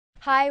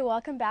Hi,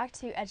 welcome back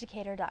to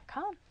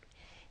Educator.com.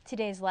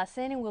 Today's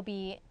lesson will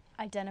be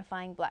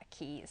identifying black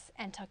keys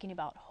and talking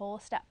about whole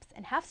steps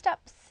and half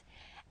steps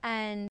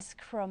and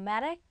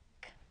chromatic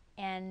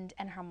and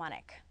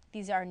enharmonic.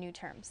 These are new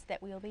terms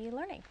that we will be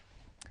learning.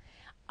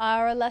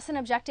 Our lesson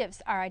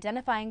objectives are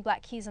identifying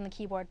black keys on the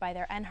keyboard by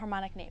their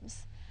enharmonic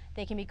names.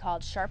 They can be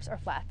called sharps or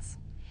flats.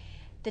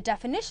 The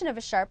definition of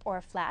a sharp or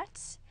a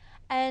flat,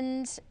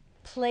 and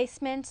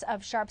placement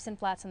of sharps and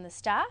flats on the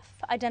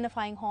staff,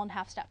 identifying whole and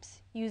half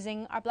steps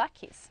using our black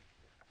keys.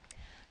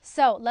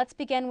 So let's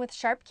begin with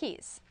sharp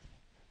keys.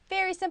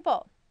 Very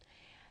simple.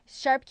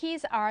 Sharp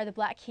keys are the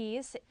black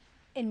keys,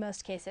 in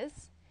most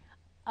cases,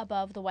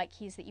 above the white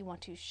keys that you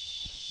want to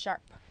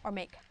sharp or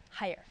make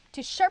higher.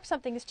 To sharp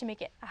something is to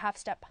make it a half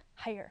step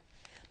higher.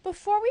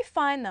 Before we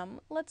find them,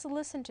 let's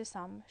listen to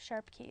some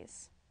sharp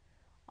keys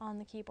on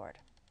the keyboard.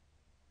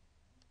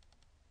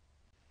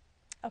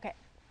 Okay.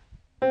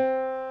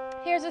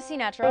 Here's a C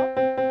natural,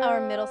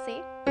 our middle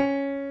C.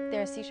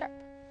 There's C sharp.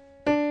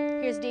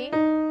 Here's D,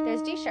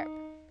 there's D sharp.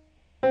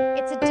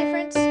 It's a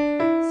different,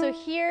 so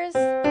here's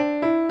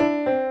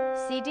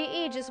C, D,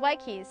 E, just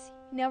white keys.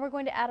 Now we're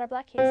going to add our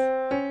black keys.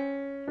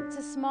 It's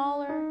a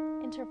smaller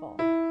interval.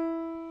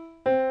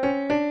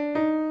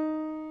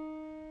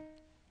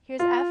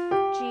 Here's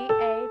F, G,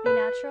 A, B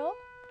natural,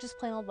 just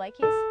plain old white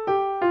keys.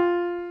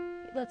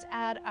 Let's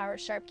add our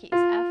sharp keys.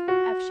 F,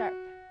 F sharp,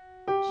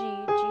 G,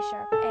 G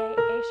sharp,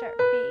 A sharp,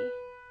 B.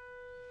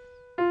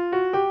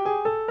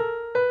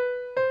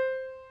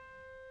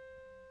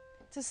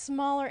 It's a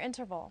smaller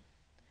interval.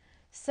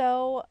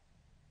 So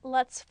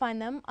let's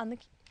find them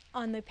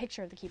on the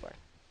picture of the keyboard.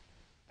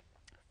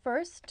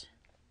 First,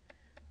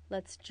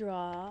 let's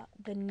draw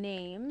the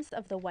names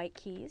of the white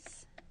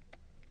keys.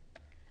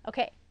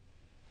 Okay,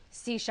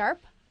 C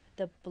sharp,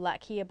 the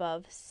black key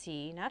above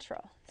C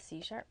natural,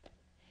 C sharp.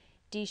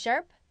 D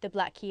sharp, the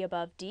black key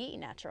above D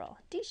natural,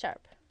 D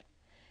sharp.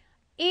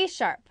 E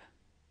sharp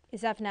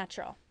is F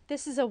natural.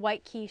 This is a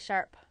white key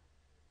sharp.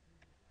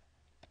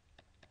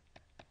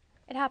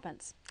 It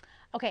happens.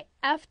 Okay,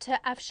 F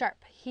to F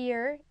sharp.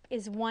 Here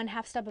is one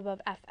half step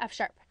above F, F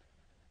sharp.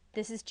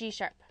 This is G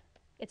sharp.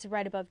 It's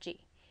right above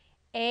G.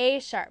 A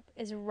sharp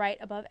is right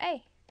above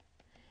A.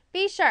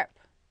 B sharp.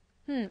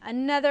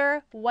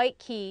 Another white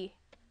key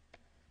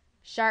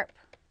sharp.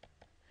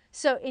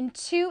 So in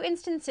two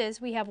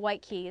instances, we have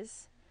white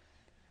keys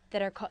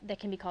that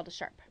can be called a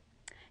sharp.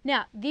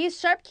 Now, these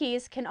sharp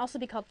keys can also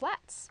be called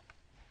flats.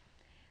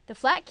 The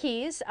flat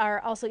keys are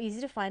also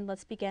easy to find.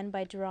 Let's begin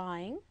by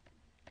drawing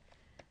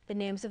the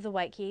names of the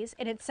white keys.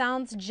 And it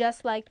sounds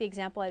just like the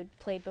example I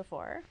played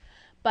before.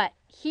 But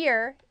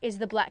here is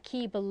the black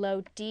key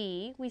below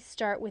D. We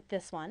start with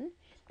this one.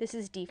 This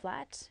is D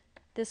flat.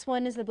 This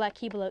one is the black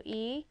key below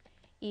E,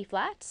 E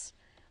flat.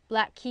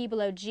 Black key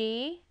below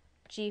G,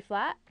 G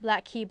flat.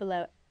 Black key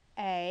below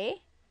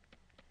A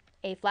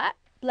flat.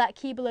 Black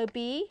key below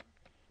B,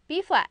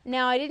 B flat.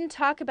 Now I didn't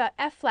talk about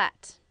F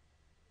flat.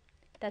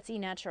 That's E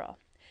natural.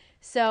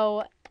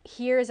 So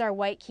here is our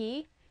white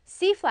key.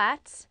 C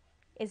flat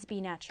is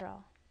B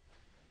natural.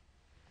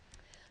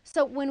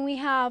 So when we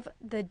have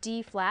the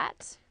D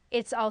flat,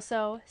 it's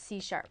also C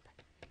sharp.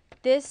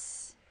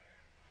 This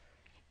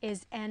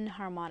is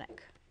enharmonic.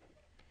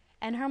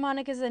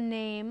 Enharmonic is a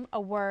name,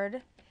 a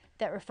word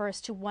that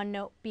refers to one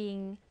note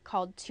being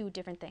called two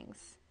different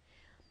things.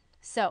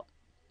 So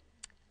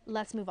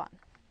let's move on.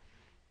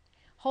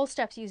 Whole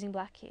steps using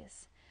black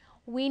keys.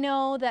 We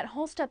know that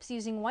whole steps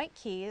using white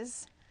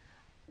keys,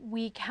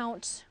 we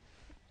count,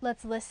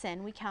 let's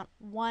listen, we count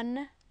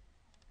one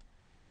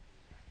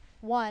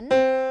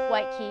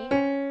white key.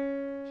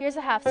 Here's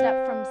a half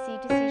step from C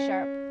to C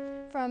sharp.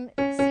 From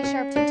C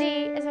sharp to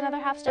D is another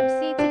half step.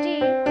 C to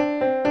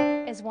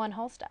D is one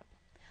whole step.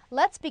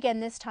 Let's begin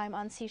this time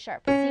on C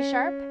sharp. C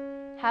sharp,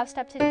 half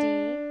step to D,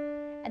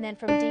 and then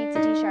from D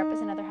to D sharp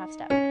is another half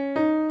step.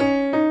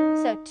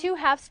 So two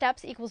half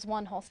steps equals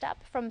one whole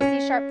step. From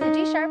C sharp to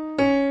D sharp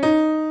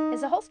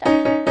is a whole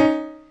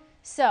step.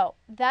 So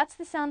that's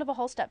the sound of a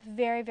whole step.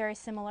 Very, very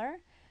similar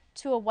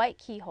to a white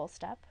key whole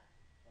step.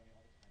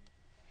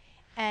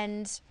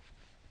 And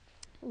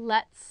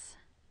let's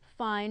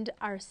find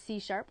our C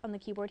sharp on the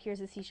keyboard.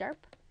 Here's a C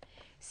sharp.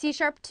 C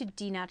sharp to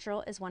D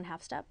natural is one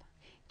half step.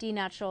 D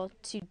natural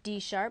to D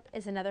sharp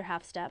is another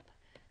half step.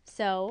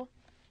 So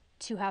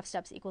two half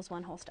steps equals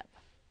one whole step.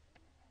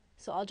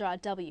 So I'll draw a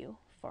W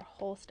for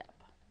whole step.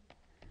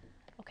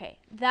 Okay,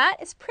 that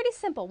is pretty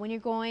simple. When you're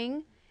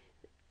going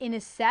in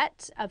a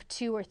set of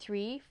two or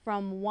three,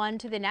 from one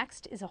to the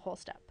next is a whole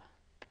step.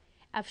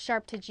 F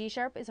sharp to G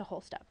sharp is a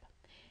whole step.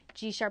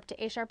 G sharp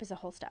to A sharp is a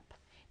whole step.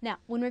 Now,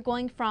 when we're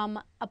going from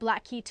a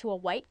black key to a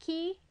white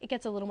key, it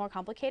gets a little more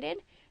complicated.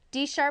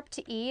 D sharp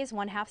to E is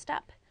one half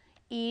step.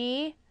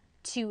 E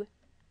to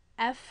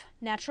F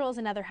natural is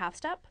another half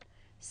step.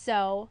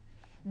 So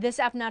this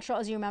F natural,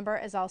 as you remember,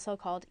 is also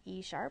called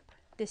E sharp.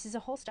 This is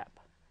a whole step.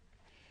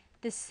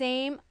 The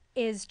same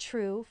is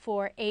true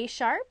for A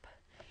sharp.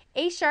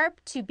 A sharp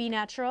to B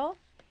natural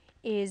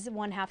is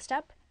one half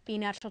step. B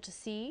natural to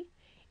C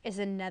is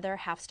another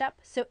half step.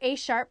 So A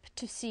sharp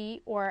to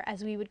C, or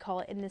as we would call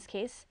it in this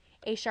case,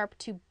 A sharp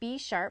to B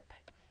sharp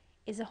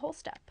is a whole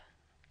step.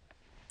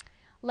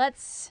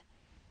 Let's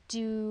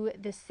do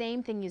the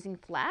same thing using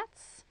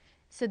flats.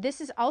 So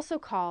this is also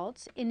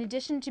called, in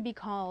addition to being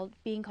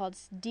called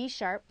D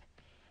sharp,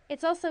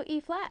 it's also E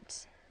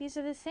flat. These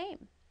are the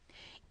same.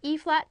 E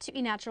flat to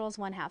E natural is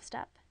one half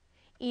step.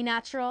 E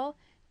natural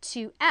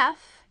to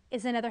F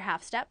is another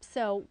half step.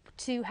 So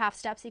 2 half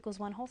steps equals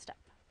 1 whole step.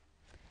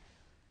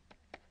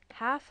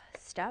 Half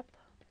step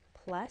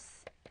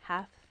plus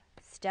half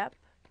step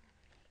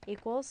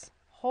equals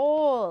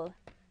whole.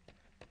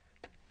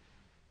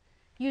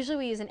 Usually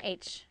we use an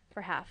H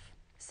for half.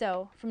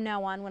 So from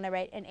now on, when I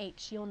write an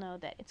H, you'll know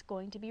that it's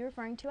going to be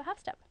referring to a half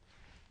step.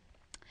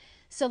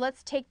 So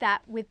let's take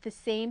that with the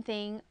same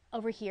thing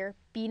over here.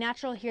 B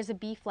natural, here's a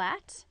B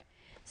flat.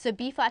 So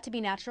B flat to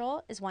B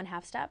natural is 1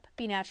 half step.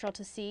 B natural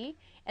to C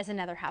is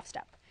another half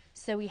step.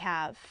 So we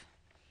have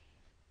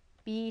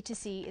B to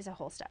C is a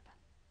whole step.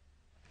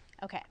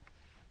 Okay.